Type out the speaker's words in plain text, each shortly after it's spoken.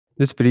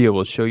This video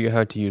will show you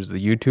how to use the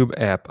YouTube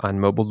app on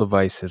mobile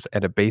devices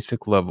at a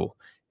basic level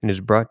and is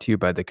brought to you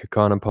by the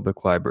Kaukauna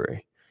Public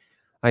Library.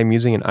 I am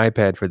using an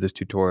iPad for this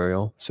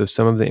tutorial, so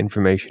some of the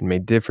information may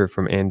differ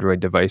from Android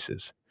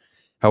devices.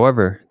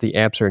 However, the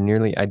apps are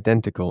nearly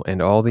identical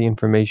and all the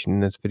information in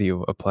this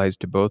video applies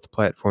to both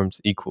platforms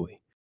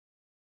equally.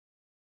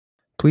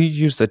 Please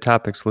use the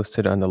topics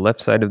listed on the left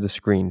side of the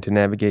screen to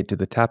navigate to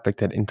the topic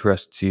that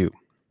interests you.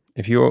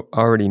 If you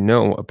already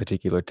know a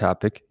particular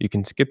topic, you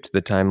can skip to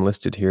the time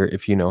listed here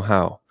if you know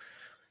how.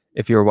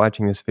 If you are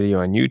watching this video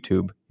on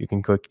YouTube, you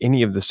can click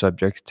any of the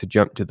subjects to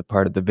jump to the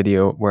part of the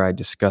video where I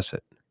discuss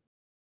it.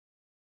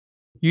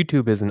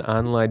 YouTube is an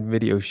online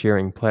video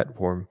sharing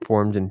platform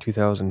formed in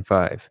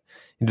 2005.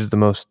 It is the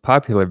most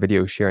popular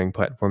video sharing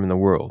platform in the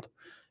world.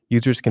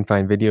 Users can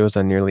find videos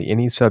on nearly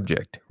any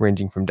subject,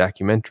 ranging from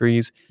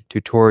documentaries,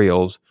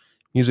 tutorials,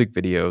 music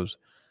videos,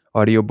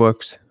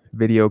 audiobooks,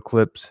 video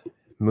clips,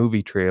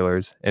 movie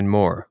trailers, and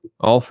more,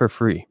 all for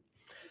free.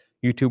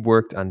 YouTube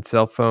worked on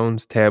cell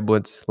phones,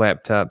 tablets,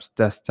 laptops,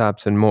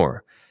 desktops, and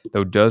more,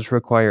 though does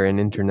require an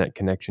internet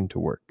connection to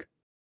work.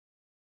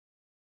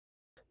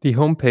 The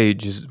home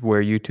page is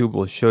where YouTube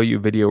will show you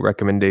video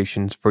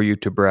recommendations for you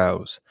to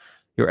browse.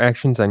 Your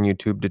actions on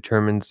YouTube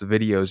determines the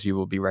videos you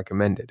will be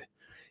recommended.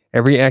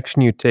 Every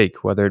action you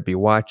take, whether it be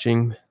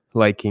watching,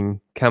 liking,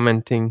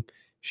 commenting,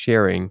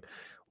 sharing,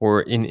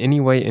 or in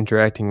any way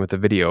interacting with the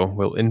video,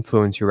 will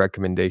influence your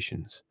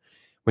recommendations.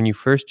 When you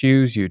first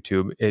use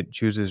YouTube, it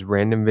chooses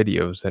random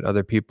videos that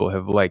other people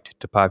have liked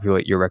to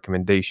populate your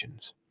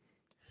recommendations.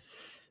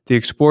 The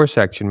Explore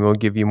section will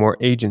give you more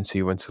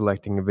agency when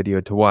selecting a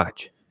video to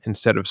watch.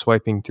 Instead of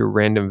swiping through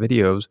random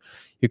videos,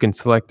 you can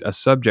select a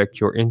subject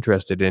you're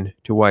interested in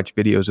to watch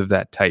videos of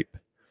that type.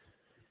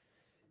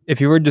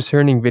 If you're a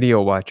discerning video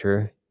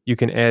watcher, you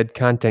can add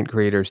content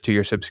creators to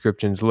your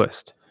subscriptions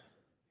list.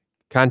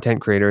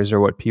 Content creators are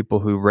what people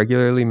who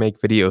regularly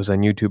make videos on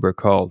YouTube are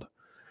called.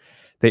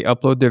 They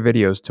upload their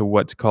videos to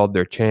what's called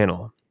their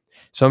channel.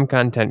 Some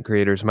content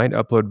creators might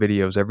upload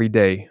videos every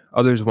day,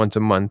 others once a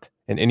month,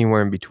 and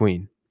anywhere in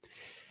between.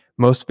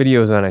 Most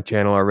videos on a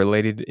channel are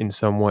related in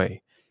some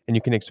way, and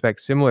you can expect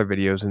similar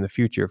videos in the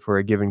future for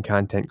a given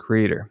content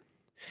creator.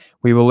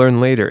 We will learn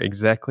later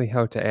exactly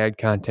how to add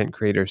content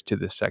creators to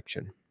this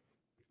section.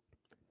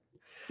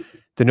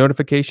 The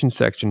notification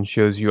section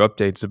shows you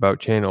updates about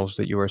channels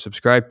that you are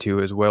subscribed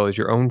to as well as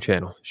your own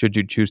channel, should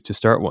you choose to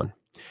start one.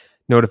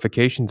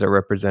 Notifications are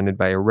represented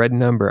by a red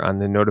number on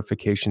the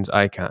notifications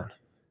icon.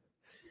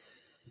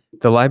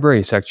 The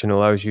library section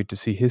allows you to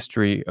see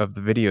history of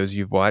the videos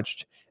you've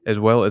watched as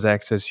well as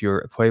access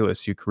your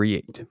playlists you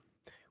create.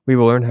 We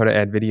will learn how to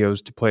add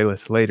videos to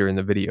playlists later in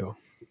the video.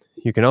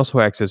 You can also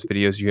access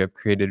videos you have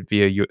created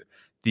via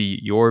the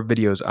Your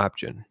Videos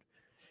option.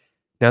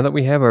 Now that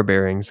we have our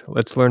bearings,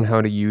 let's learn how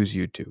to use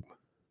YouTube.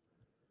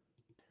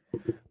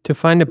 To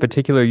find a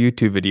particular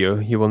YouTube video,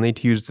 you will need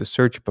to use the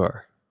search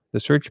bar.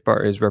 The search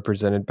bar is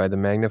represented by the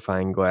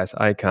magnifying glass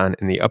icon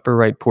in the upper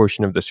right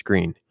portion of the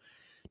screen.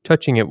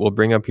 Touching it will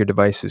bring up your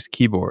device's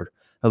keyboard,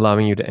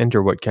 allowing you to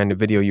enter what kind of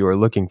video you are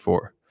looking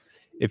for.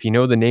 If you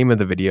know the name of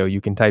the video,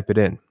 you can type it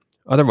in.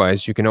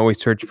 Otherwise, you can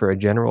always search for a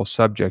general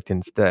subject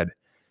instead.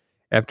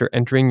 After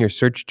entering your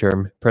search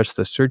term, press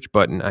the search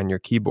button on your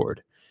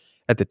keyboard.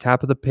 At the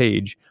top of the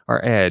page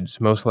are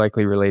ads most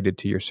likely related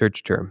to your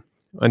search term.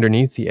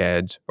 Underneath the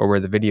ads, or where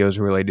the videos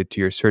related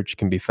to your search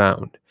can be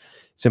found,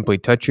 simply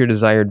touch your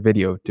desired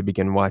video to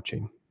begin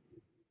watching.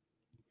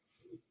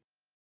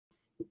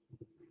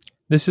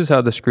 This is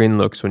how the screen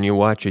looks when you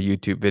watch a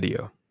YouTube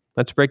video.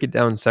 Let's break it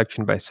down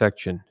section by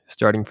section,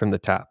 starting from the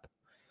top.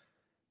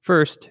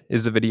 First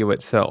is the video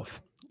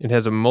itself. It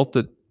has a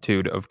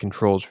multitude of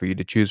controls for you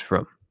to choose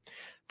from.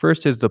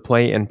 First is the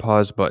play and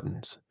pause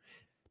buttons.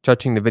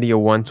 Touching the video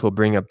once will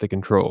bring up the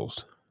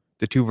controls.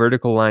 The two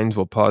vertical lines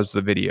will pause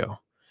the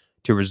video.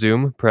 To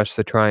resume, press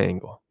the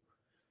triangle.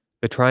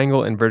 The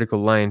triangle and vertical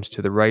lines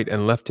to the right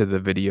and left of the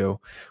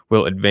video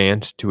will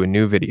advance to a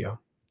new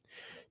video.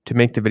 To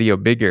make the video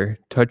bigger,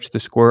 touch the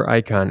square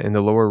icon in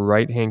the lower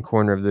right-hand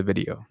corner of the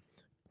video.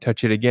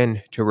 Touch it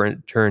again to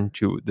return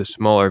to the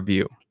smaller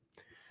view.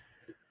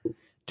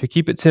 To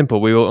keep it simple,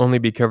 we will only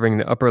be covering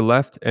the upper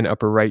left and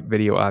upper right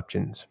video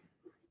options.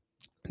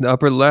 The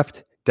upper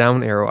left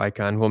down arrow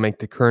icon will make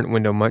the current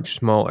window much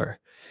smaller,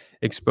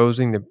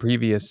 exposing the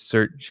previous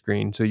search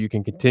screen so you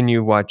can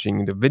continue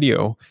watching the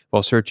video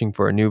while searching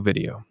for a new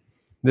video.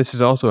 This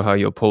is also how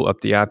you'll pull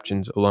up the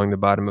options along the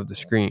bottom of the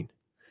screen.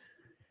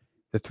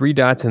 The three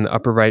dots in the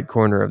upper right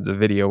corner of the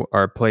video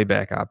are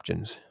playback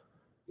options.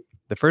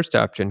 The first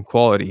option,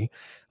 quality,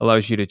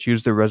 allows you to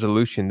choose the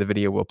resolution the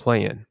video will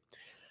play in.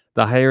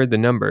 The higher the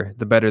number,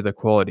 the better the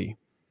quality.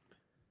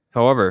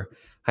 However,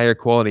 higher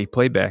quality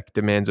playback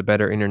demands a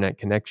better internet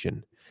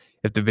connection.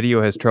 If the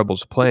video has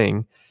troubles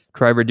playing,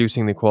 try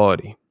reducing the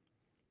quality.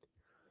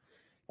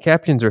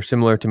 Captions are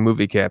similar to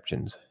movie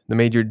captions, the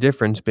major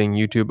difference being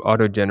YouTube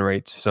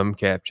auto-generates some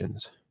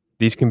captions.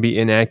 These can be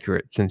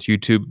inaccurate since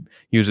YouTube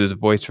uses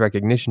voice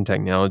recognition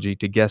technology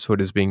to guess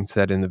what is being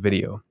said in the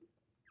video.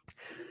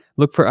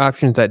 Look for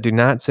options that do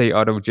not say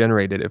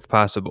auto-generated if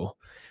possible.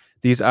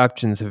 These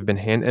options have been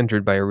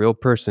hand-entered by a real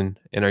person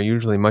and are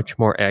usually much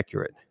more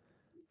accurate.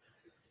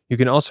 You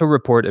can also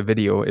report a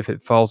video if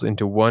it falls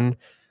into one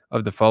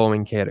of the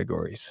following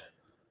categories.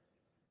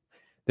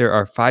 There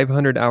are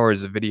 500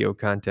 hours of video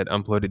content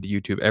uploaded to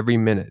YouTube every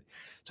minute,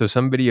 so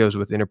some videos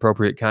with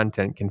inappropriate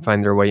content can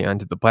find their way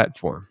onto the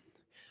platform.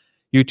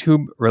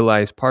 YouTube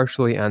relies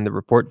partially on the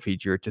report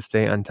feature to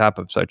stay on top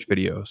of such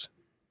videos.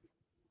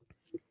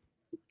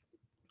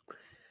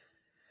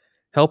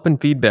 Help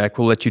and feedback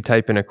will let you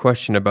type in a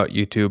question about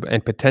YouTube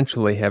and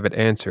potentially have it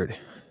answered.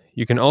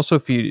 You can also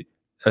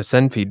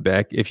send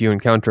feedback if you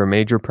encounter a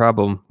major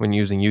problem when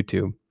using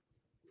YouTube.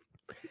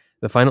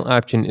 The final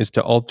option is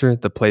to alter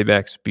the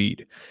playback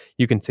speed.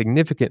 You can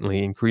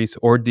significantly increase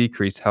or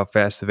decrease how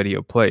fast the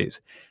video plays.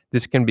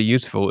 This can be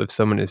useful if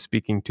someone is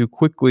speaking too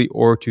quickly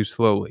or too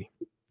slowly.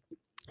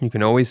 You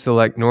can always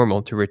select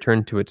normal to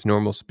return to its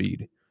normal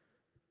speed.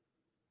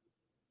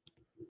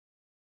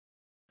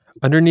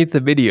 Underneath the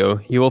video,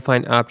 you will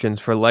find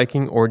options for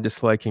liking or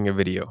disliking a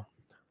video.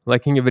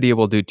 Liking a video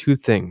will do two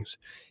things.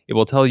 It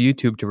will tell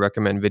YouTube to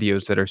recommend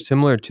videos that are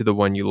similar to the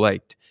one you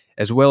liked,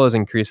 as well as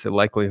increase the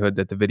likelihood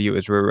that the video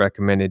is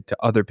recommended to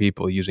other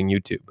people using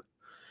YouTube.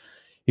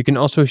 You can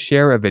also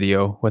share a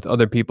video with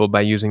other people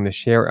by using the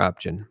share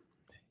option.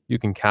 You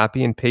can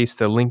copy and paste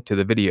the link to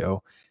the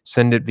video,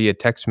 send it via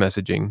text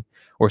messaging,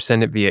 or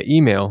send it via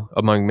email,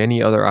 among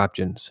many other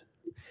options.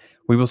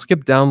 We will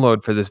skip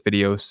download for this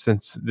video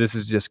since this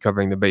is just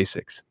covering the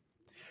basics.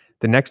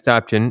 The next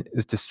option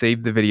is to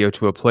save the video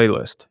to a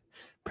playlist.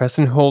 Press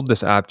and hold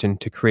this option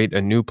to create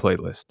a new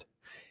playlist.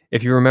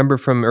 If you remember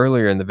from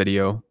earlier in the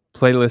video,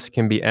 playlists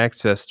can be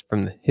accessed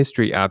from the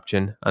history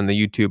option on the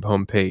YouTube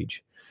homepage.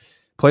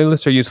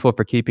 Playlists are useful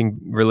for keeping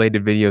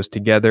related videos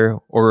together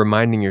or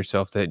reminding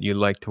yourself that you'd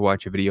like to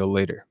watch a video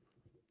later.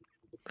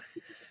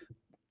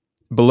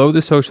 Below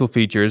the social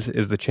features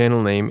is the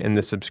channel name and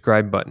the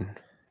subscribe button.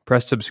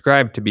 Press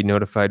subscribe to be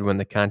notified when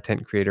the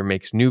content creator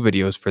makes new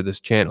videos for this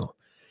channel.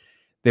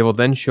 They will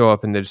then show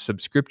up in the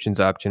subscriptions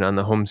option on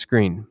the home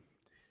screen.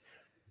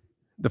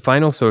 The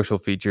final social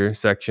feature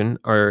section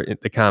are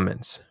the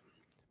comments.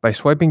 By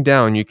swiping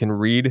down, you can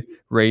read,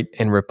 rate,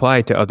 and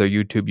reply to other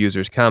YouTube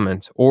users'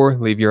 comments or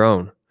leave your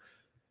own.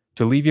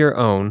 To leave your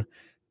own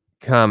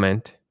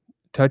comment,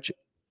 touch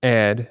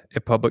Add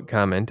a public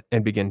comment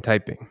and begin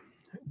typing.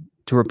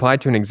 To reply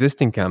to an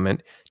existing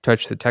comment,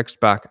 touch the text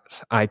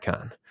box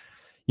icon.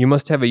 You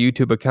must have a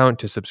YouTube account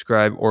to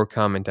subscribe or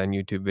comment on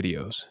YouTube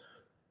videos.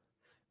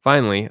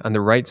 Finally, on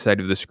the right side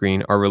of the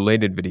screen are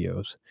related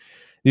videos.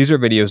 These are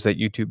videos that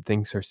YouTube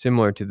thinks are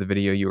similar to the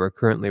video you are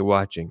currently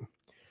watching.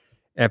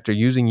 After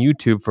using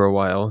YouTube for a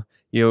while,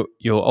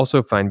 you'll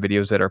also find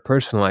videos that are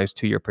personalized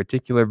to your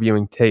particular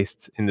viewing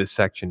tastes in this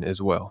section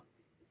as well.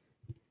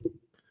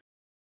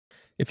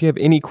 If you have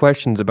any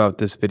questions about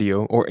this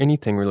video or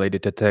anything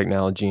related to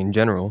technology in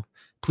general,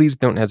 please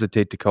don't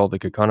hesitate to call the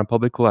Kaukauna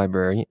Public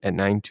Library at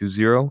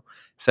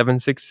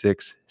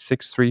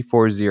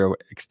 920-766-6340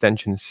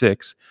 extension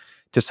 6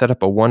 to set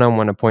up a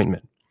one-on-one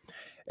appointment.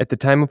 At the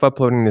time of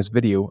uploading this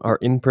video, our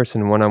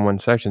in-person one-on-one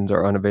sessions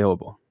are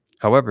unavailable.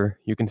 However,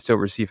 you can still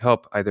receive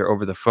help either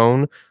over the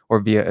phone or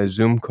via a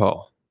Zoom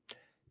call.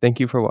 Thank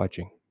you for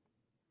watching.